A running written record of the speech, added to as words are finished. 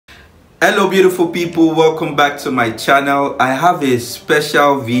Hello beautiful people, welcome back to my channel. I have a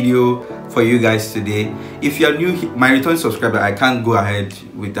special video for you guys today. If you're new, my return subscriber, I can't go ahead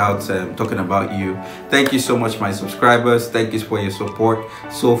without talking about you. Thank you so much, my subscribers. Thank you for your support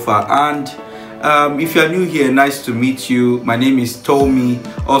so far. And if you're new here, nice to meet you. My name is Tomi,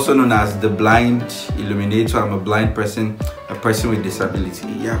 also known as the Blind Illuminator. I'm a blind person, a person with disability.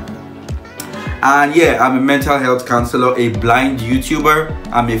 And I'm a mental health counselor, a blind YouTuber.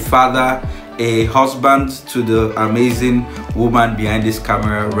 I'm a father, a husband to the amazing woman behind this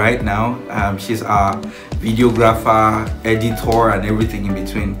camera right now. She's our videographer, editor, and everything in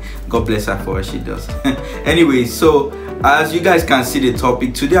between. God bless her for what she does. Anyway, so as you guys can see the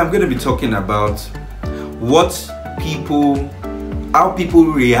topic today, I'm going to be talking about how people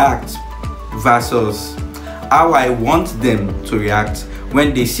react versus how I want them to react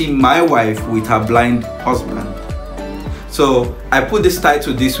when they see my wife with her blind husband. So I put this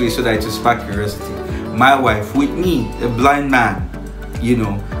title this way so that it will spark curiosity. My wife with me, a blind man, you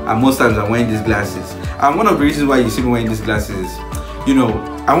know, and most times I'm wearing these glasses. And one of the reasons why you see me wearing these glasses is, you know,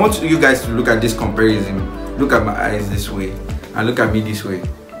 I want you guys to look at this comparison. Look at my eyes this way and look at me this way.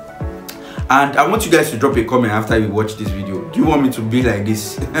 And I want you guys to drop a comment after you watch this video. Do you want me to be like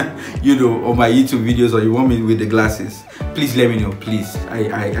this, you know, on my YouTube videos, or you want me with the glasses? Please let me know, please.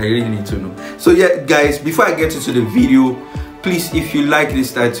 I really need to know. So yeah, guys, before I get into the video, please, if you like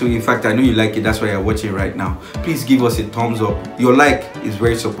this title, in fact, I know you like it, that's why you're watching right now, please give us a thumbs up. Your like is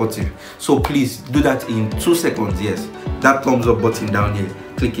very supportive. So please do that in 2 seconds. Yes, that thumbs up button down here,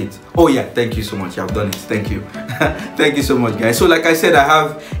 click it. Oh yeah, thank you so much, I've done it. Thank you. Thank you so much, guys. So like I said, I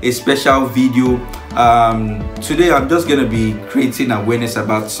have a special video. Today I'm just gonna be creating awareness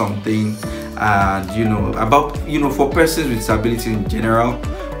about something, and you know, about, you know, for persons with disability in general,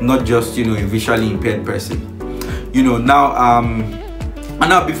 not just, you know, a visually impaired person. You know, now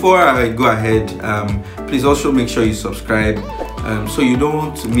before I go ahead, please also make sure you subscribe, so you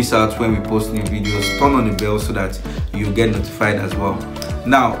don't miss out when we post new videos. Turn on the bell so that you get notified as well.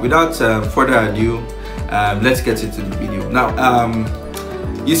 Now, without further ado, let's get into the video. Now,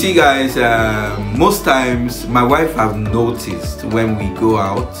 you see, guys, most times my wife have noticed when we go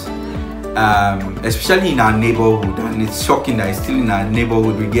out, especially in our neighborhood, and it's shocking that it's still in our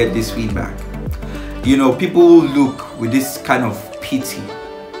neighborhood, we get this feedback. You know, people look with this kind of pity.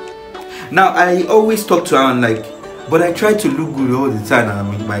 Now, I always talk to her and like, but I try to look good all the time and I'm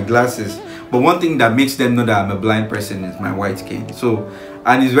with my glasses. But one thing that makes them know that I'm a blind person is my white cane. So,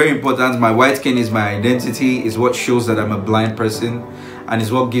 and it's very important, my white cane is my identity, is what shows that I'm a blind person, and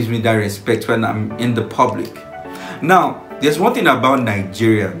is what gives me that respect when I'm in the public. Now, there's one thing about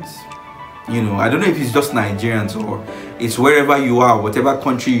Nigerians. You know, I don't know if it's just Nigerians or it's wherever you are, whatever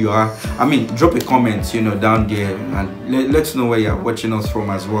country you are. I mean, drop a comment, you know, down there, and let's know where you're watching us from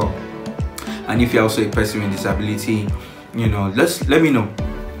as well. And if you're also a person with disability, you know, let me know.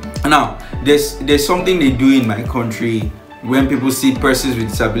 Now, there's something they do in my country. When people see persons with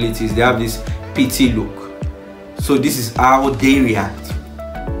disabilities, they have this pity look. So this is how they react.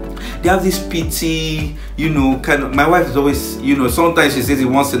 They have this pity, you know, kind of. My wife is always, you know, sometimes she says it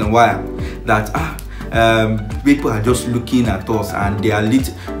once in a while that people are just looking at us, and they are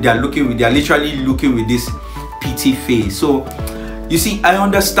literally looking with this pity face. So you see, I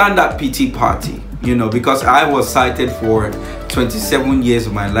understand that pity party, you know, because I was sighted for 27 years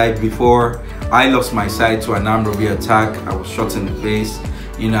of my life before I lost my sight to an armed robbery attack. I was shot in the face,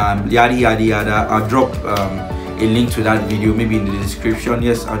 you know, yada yada yada. I'll drop a link to that video maybe in the description.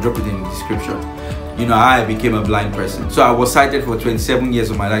 Yes, I'll drop it in the description. You know, I became a blind person. So I was sighted for 27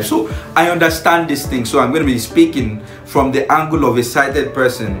 years of my life. So I understand this thing. So I'm going to be speaking from the angle of a sighted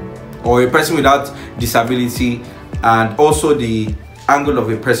person or a person without disability, and also the angle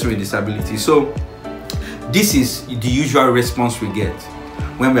of a person with disability. So this is the usual response we get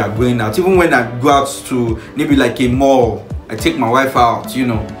when we are going out. Even when I go out to maybe like a mall, I take my wife out, you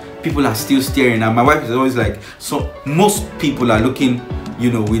know, people are still staring, and my wife is always like, so most people are looking,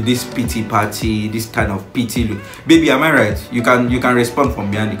 you know, with this pity party, this kind of pity look. Baby, am I right? You can respond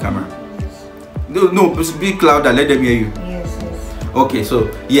from behind the camera. No, speak louder, let them hear you. Yes. Okay, so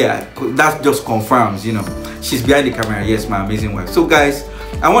yeah, that just confirms, you know, she's behind the camera. Yes, my amazing wife. So guys,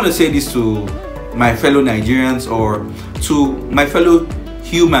 I want to say this to my fellow Nigerians, or to my fellow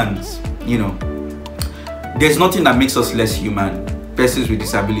humans. You know, there's nothing that makes us less human, persons with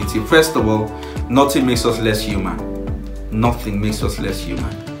disability. First of all, nothing makes us less human. Nothing makes us less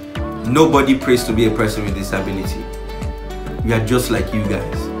human. Nobody prays to be a person with disability. We are just like you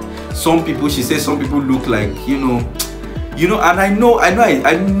guys. Some people, she says, some people look like, you know, and I know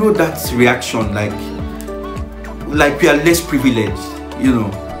that reaction, like we are less privileged, you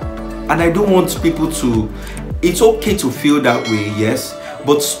know. And I don't want people to, it's okay to feel that way, yes,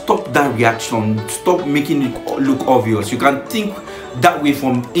 but stop that reaction. Stop making it look obvious. You can think that way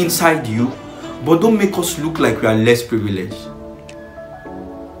from inside you, but don't make us look like we are less privileged.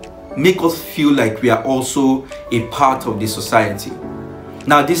 Make us feel like we are also a part of the society.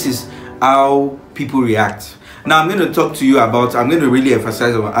 Now, this is how people react. Now, I'm going to talk to you about, I'm going to really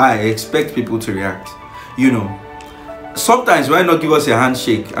emphasize on how I expect people to react. You know, sometimes why not give us a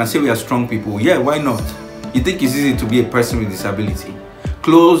handshake and say we are strong people? Yeah, why not? You think it's easy to be a person with disability?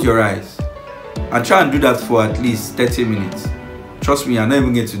 Close your eyes and try and do that for at least 30 minutes. Trust me, I'm not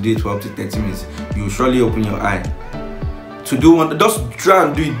even going to do it for up to 30 minutes. You will surely open your eye. To do one, just try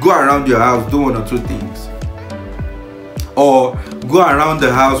and do it. Go around your house, do one or two things. Or go around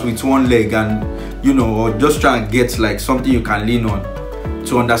the house with one leg and, you know, or just try and get like something you can lean on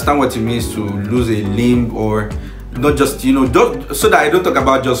to understand what it means to lose a limb, or not just, you know, so that I don't talk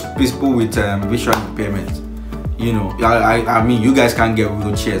about just people with visual impairment. You know, I mean, you guys can't get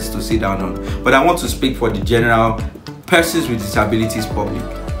wheelchairs to sit down on, but I want to speak for the general persons with disabilities public.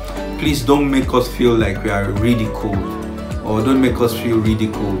 Please don't make us feel like we are ridiculed, or don't make us feel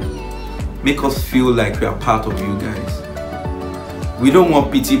ridiculed. Make us feel like we are part of you guys. We don't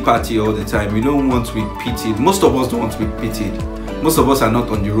want pity party all the time. We don't want to be pitied. Most of us don't want to be pitied. Most of us are not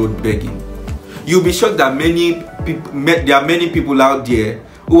on the road begging. You'll be shocked that there are many people out there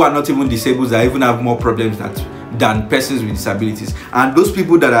who are not even disabled that even have more problems than persons with disabilities. And those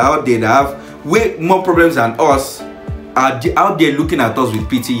people that are out there that have way more problems than us are out there looking at us with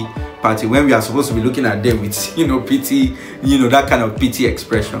pity party, when we are supposed to be looking at them with, you know, pity, you know, that kind of pity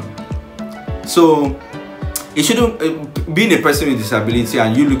expression. So it shouldn't, being a person with disability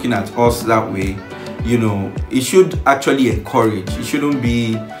and you looking at us that way, you know, it should actually encourage. It shouldn't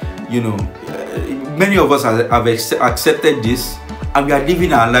be, you know, many of us have accepted this and we are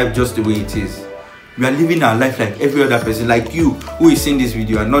living our life just the way it is. We are living our life like every other person, like you who is seeing this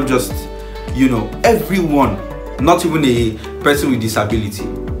video, and not just, you know, everyone, not even a person with disability.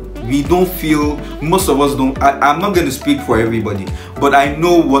 We don't feel, most of us don't, I'm not going to speak for everybody, but I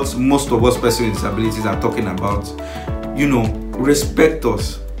know what most of us persons with disabilities are talking about. You know, respect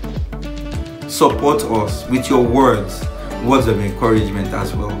us, support us with your words of encouragement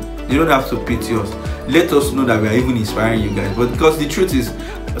as well. You don't have to pity us. Let us know that we are even inspiring you guys. But because the truth is,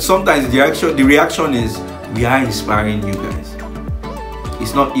 sometimes the reaction is, we are inspiring you guys.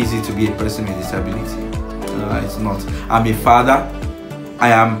 It's not easy to be a person with disability. It's not. I'm a father. I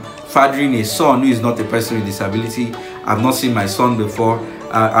am fathering a son who is not a person with disability. I've not seen my son before.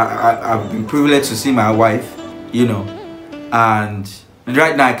 I've been privileged to see my wife, you know, and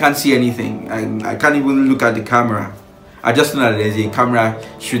right now I can't see anything. I can't even look at the camera. I just know that there's a camera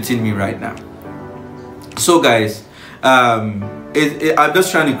shooting me right now. So guys, I'm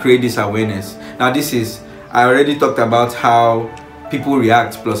just trying to create this awareness. Now this is, I already talked about how people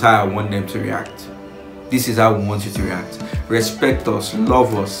react plus how I want them to react. This is how we want you to react. Respect us,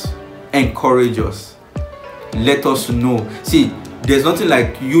 love us, encourage us, let us know. See, there's nothing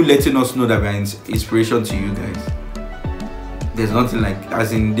like you letting us know that we are inspiration to you guys. There's nothing like,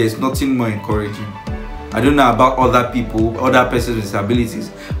 as in, there's nothing more encouraging. I don't know about other people, other persons with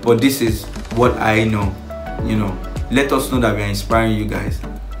disabilities, but this is what I know. You know, let us know that we are inspiring you guys.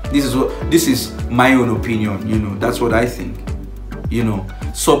 This is my own opinion. You know, that's what I think. You know,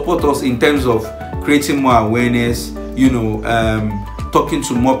 support us in terms of creating more awareness. You know, talking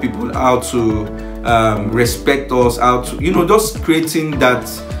to more people how to respect us, how to, you know, just creating that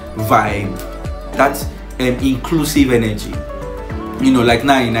vibe, that inclusive energy. You know, like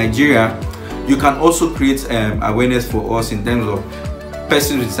now in Nigeria, you can also create awareness for us in terms of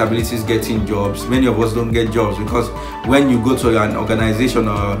persons with disabilities getting jobs. Many of us don't get jobs because when you go to an organization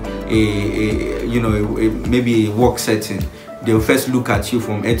or maybe a work setting, they'll first look at you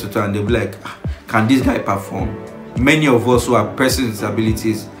from head to toe and they'll be like, can this guy perform? Many of us who are persons with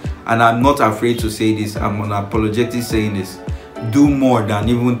disabilities, and I'm not afraid to say this, I'm unapologetic saying this, do more than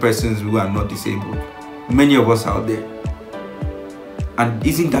even persons who are not disabled. Many of us out there. And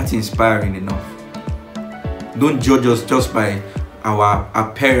isn't that inspiring enough? Don't judge us just by our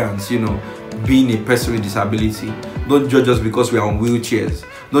appearance, you know, being a person with disability. Don't judge us because we are on wheelchairs.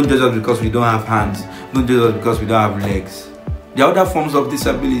 Don't judge us because we don't have hands. Don't judge us because we don't have legs. There are other forms of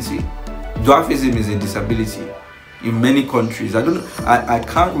disability. Dwarfism is a disability in many countries. I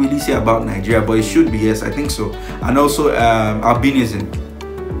can't really say about Nigeria, but it should be, yes, I think so. And also albinism.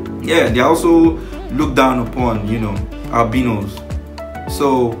 Yeah, they are also looked down upon, you know, albinos.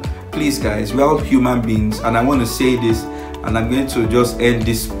 So please guys, we're all human beings, and I want to say this, and I'm going to just end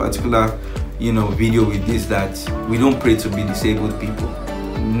this particular, you know, video with this, that we don't pray to be disabled people.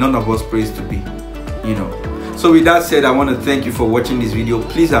 none of us prays to be, you know. So with that said, I want to thank you for watching this video.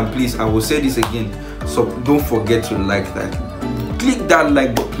 Please and please, I will say this again, so don't forget to like that. Click that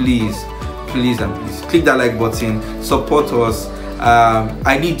like button, please and please click that like button. Support us.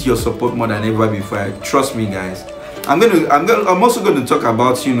 I need your support more than ever before. Trust me, guys. I'm also going to talk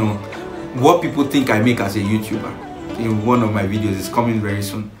about, you know, what people think I make as a YouTuber in one of my videos. Is coming very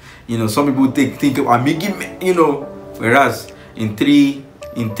soon. You know, some people think I'm making, you know, whereas in three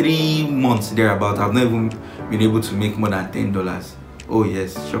months thereabout, I've not even been able to make more than $10. Oh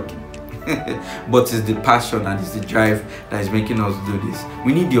yes, shocking. But it's the passion and it's the drive that is making us do this.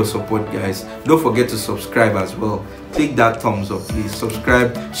 We need your support, guys. Don't forget to subscribe as well. Click that thumbs up, please.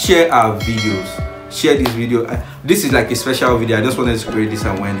 Subscribe, share our videos, share this video. This is like a special video. I just wanted to create this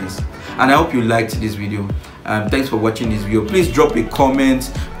awareness, and I hope you liked this video. Thanks for watching this video. Please drop a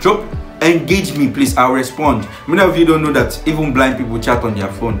comment, engage me, please. I'll respond. Many of you don't know that even blind people chat on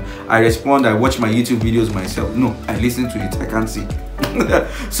their phone. I respond. I watch my YouTube videos myself. No, I listen to it. I can't see.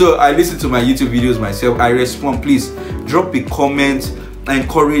 So I listen to my YouTube videos myself. I respond. Please drop a comment,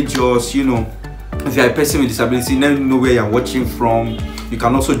 encourage us. You know, if you're a person with disability, let me know where you're watching from. You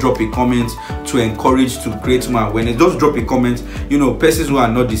can also drop a comment to encourage, to create more awareness. Just drop a comment. You know, persons who are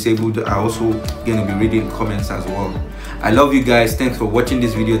not disabled are also going to be reading comments as well. I love you guys. Thanks for watching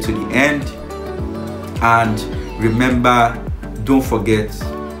this video to the end. And remember, don't forget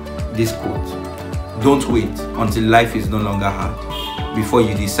this quote: don't wait until life is no longer hard before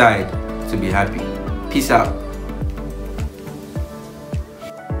you decide to be happy. Peace out.